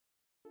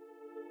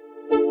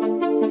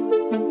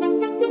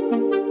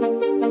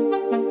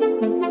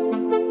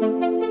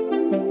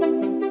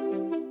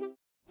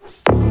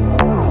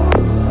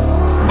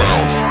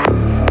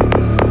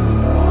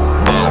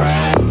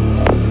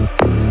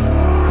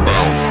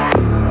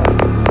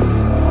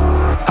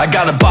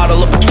got a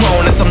bottle of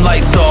Patron and some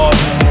lights off,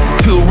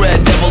 2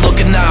 red devil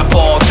looking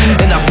eyeballs,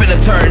 and I'm finna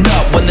turn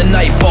up when the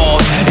night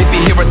falls. If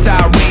you hear a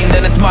siren,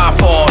 then it's my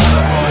fault.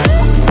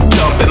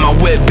 Jump in my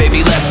whip,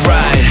 baby, let's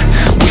ride.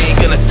 We ain't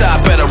gonna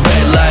stop at a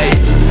red light,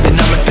 and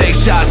I'ma take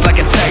shots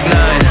like a Tech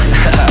 9.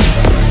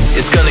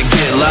 It's gonna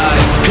get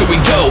live. Here we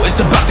go, it's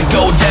about to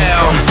go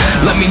down.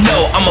 Let me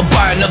know, I'ma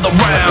buy another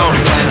round.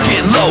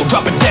 Get low,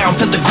 drop it down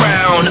to the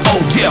ground.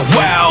 Oh yeah,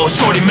 wow,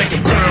 shorty make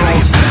it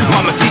bounce.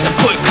 Mama see the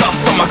put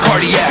cuffs on my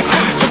cardiac.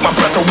 Took my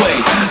breath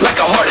away like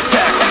a heart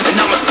attack. And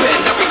I'ma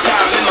spend every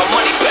dime in my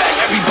money back.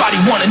 Everybody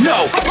wanna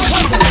know.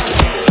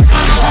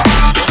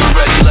 If you're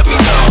ready, let me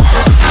know.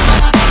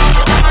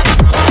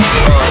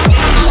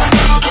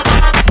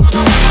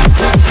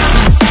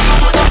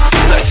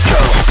 Let's go.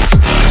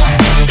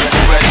 If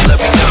you're ready, let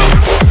me know.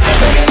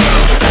 Let me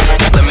know.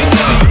 Let me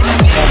know.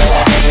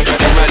 If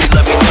you're ready,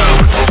 let me know.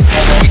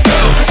 Here we go.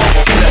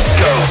 Let's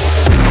go.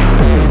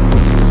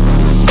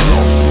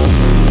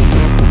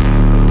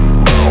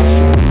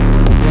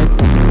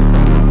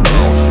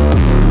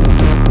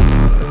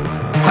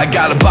 I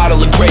got a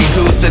bottle of Grey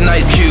Goose and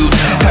ice cubes.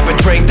 Have a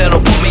drink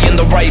that'll put me in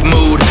the right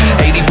mood.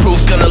 80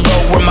 proof's gonna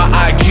lower my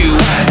IQ,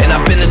 and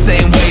I've been the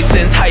same way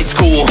since high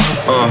school.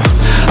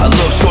 I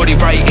look shorty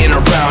right in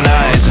her brown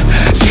eyes.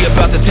 She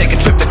about to take a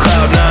trip to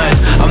Cloud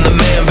 9. I'm the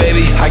man,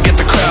 baby, I get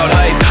the crowd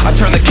hype. I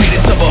turn the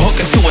cadence of a hook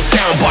into a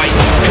soundbite.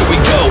 Here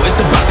we go, it's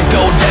about to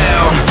go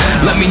down.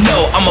 Let me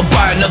know, I'ma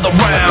buy another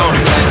round.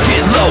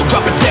 Get low,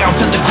 drop it down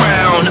to the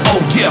ground. Oh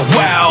yeah,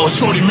 wow,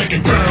 shorty make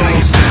it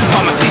bounce.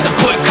 Mama see the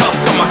put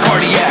cuffs on my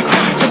cardiac.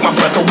 Took my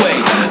breath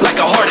away like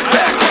a heart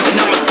attack. And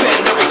I'ma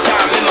spend every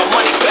dime in my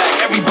money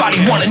back.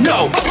 Everybody wanna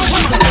know.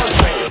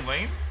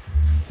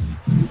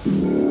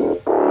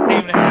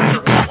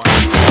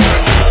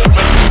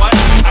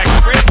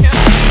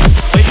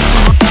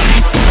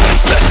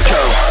 Let's go.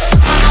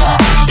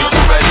 If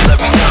you're ready, let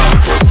me know.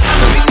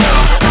 Let me know.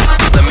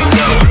 Let me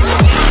know.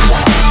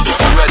 If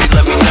you're ready,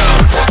 let me know.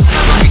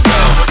 Here we go.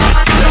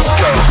 Let's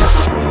go.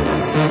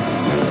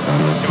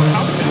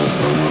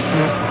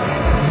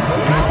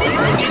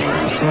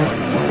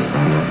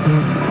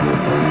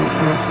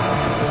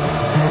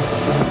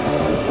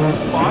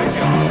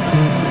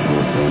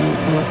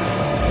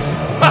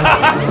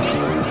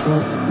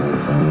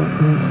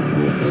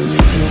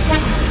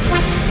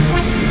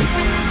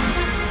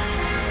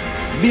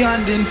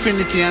 Beyond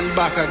infinity and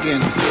back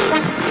again.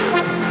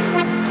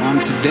 I'm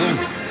to them.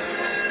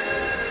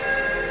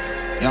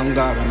 Young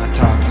dog and I'm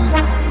talking.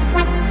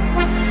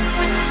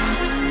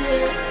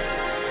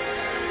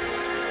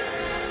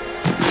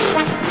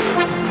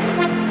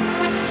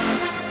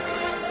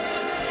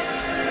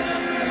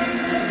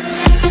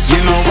 You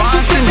know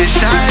once in the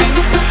shine,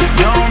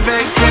 don't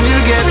vex when you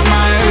get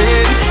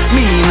married.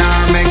 Me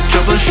nah make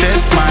trouble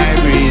stress my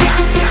brain.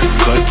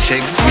 Cut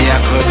checks, me I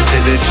cut to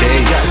the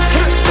chase.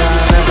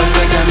 Start never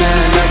second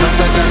hand, never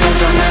second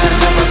hand,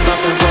 never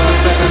stopping for a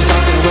second,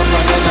 talking up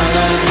and down the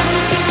line.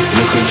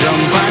 Look a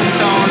jump and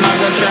sound, I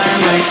go try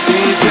and make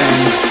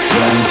statements.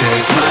 Don't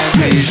test my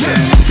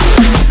patience.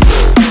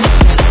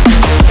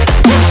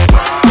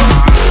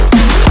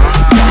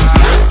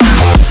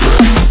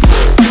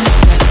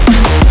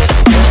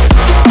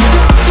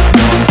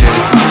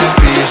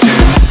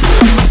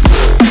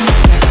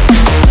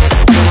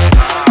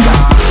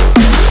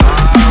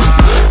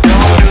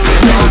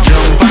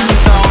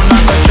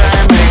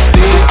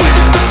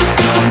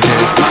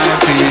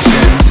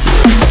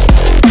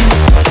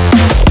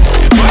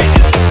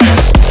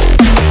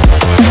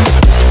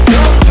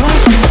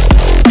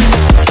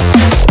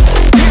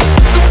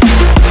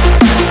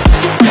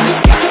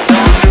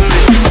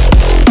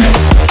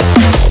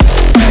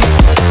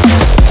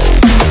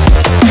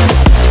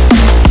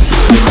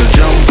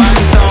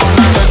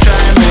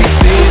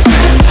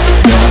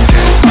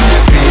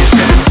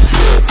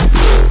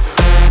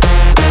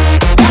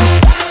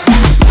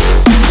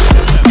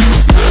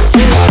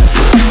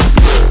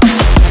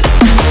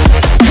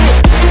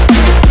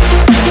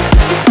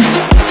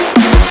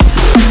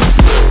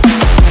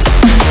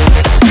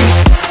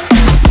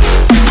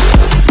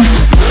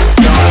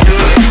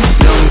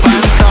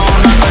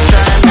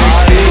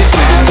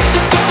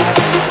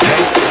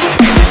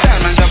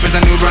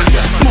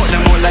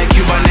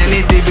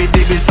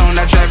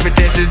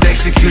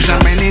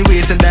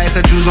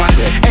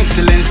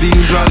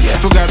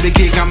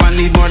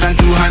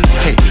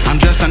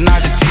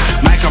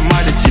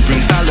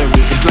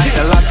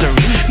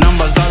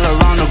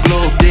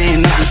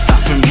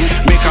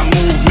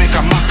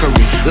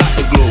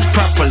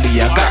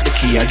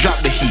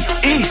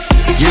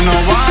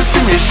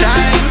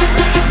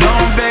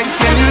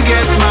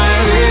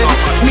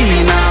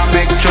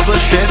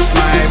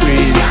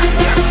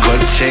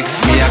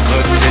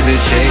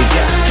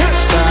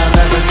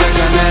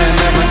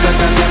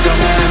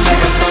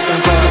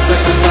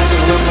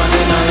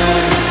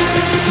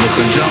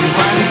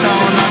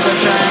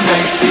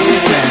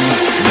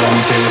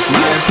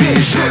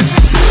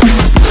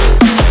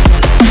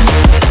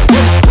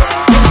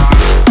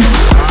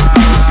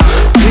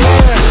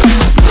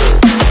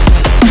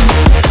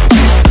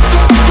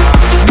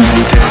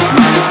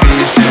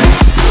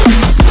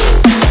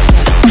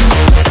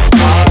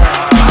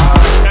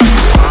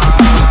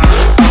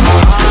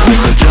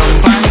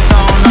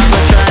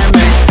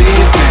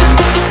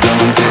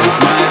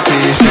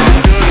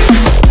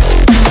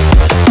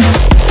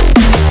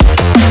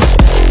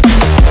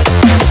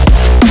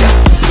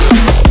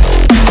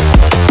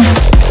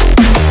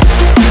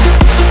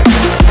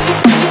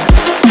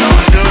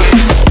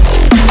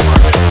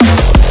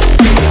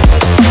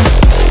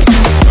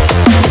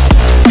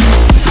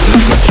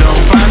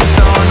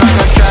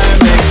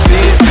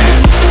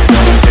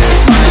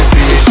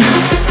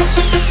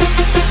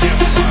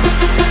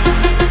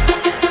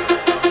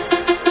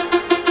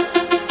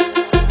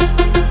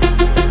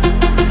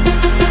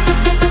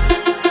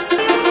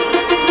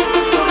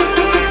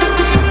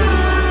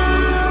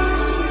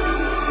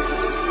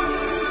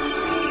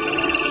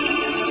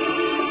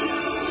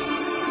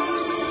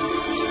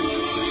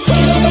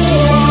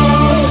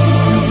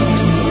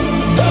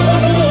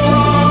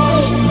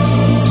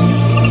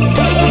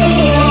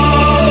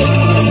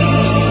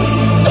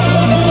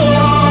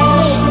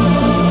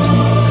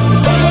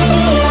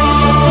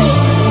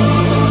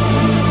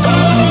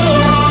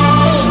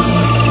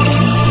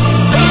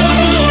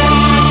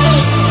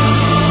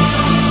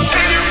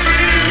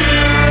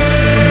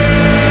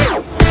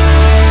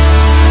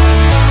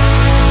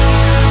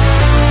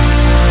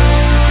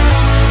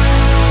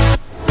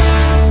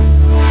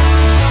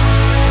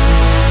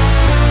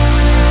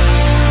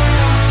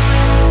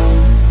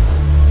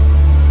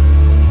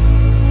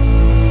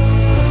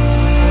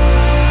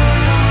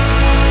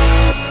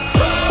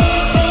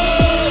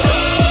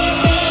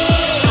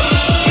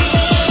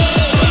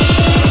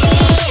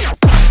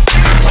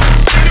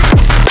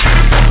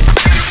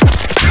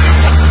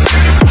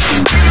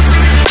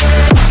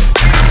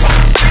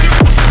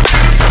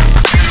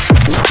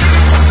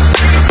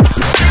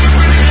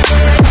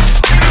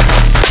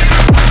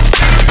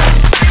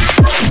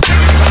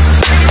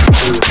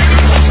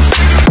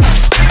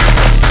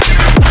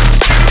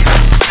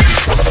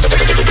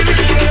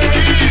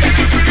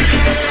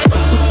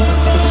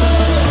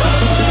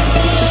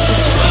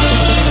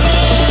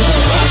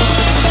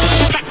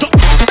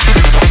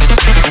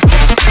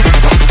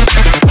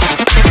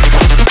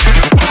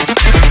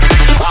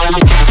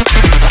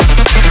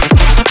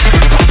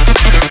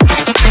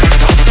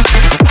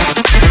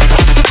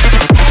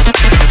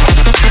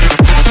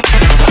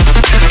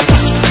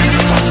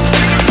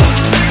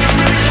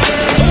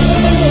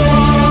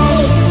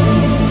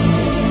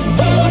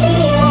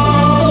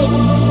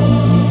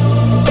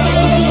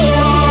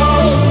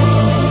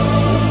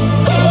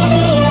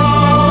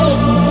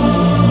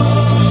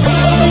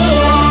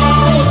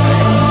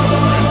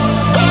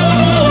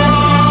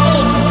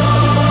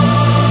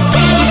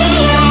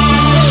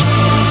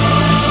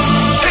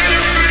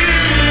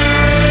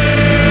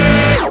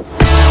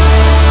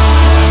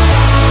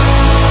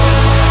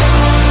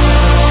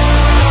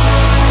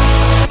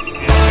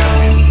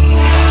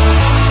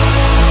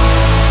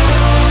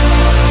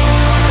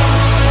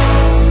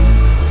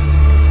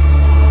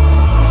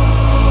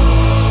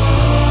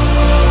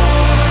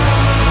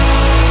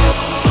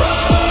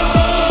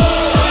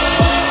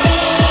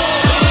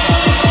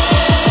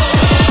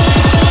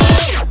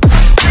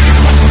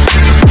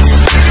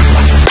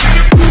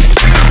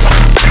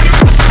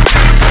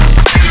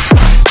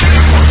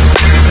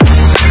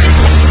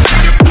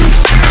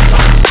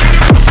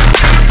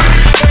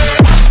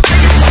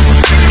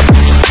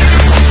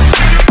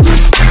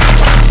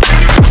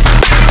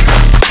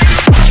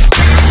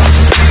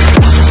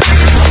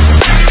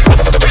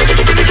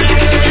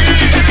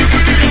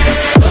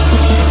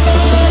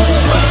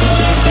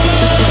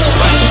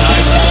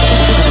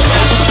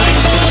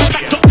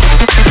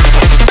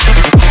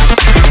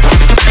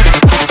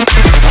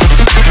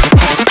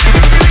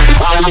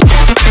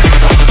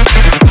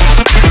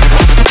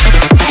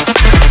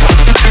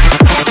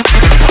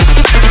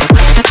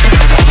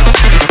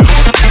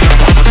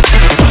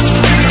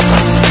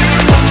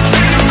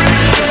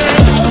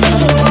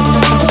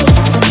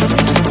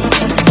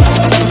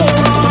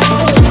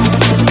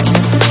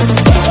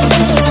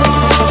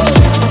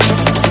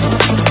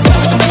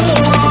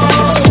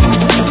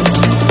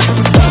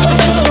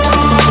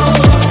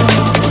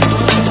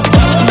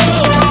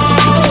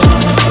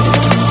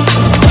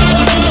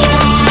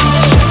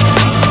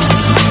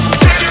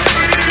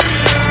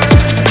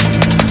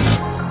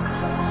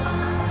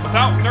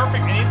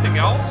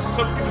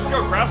 so we can just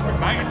go grasp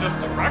ignite and just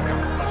wreck him.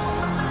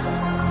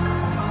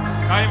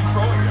 Not even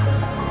trolling him.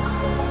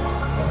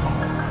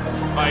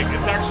 Like,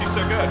 it's actually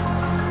so good.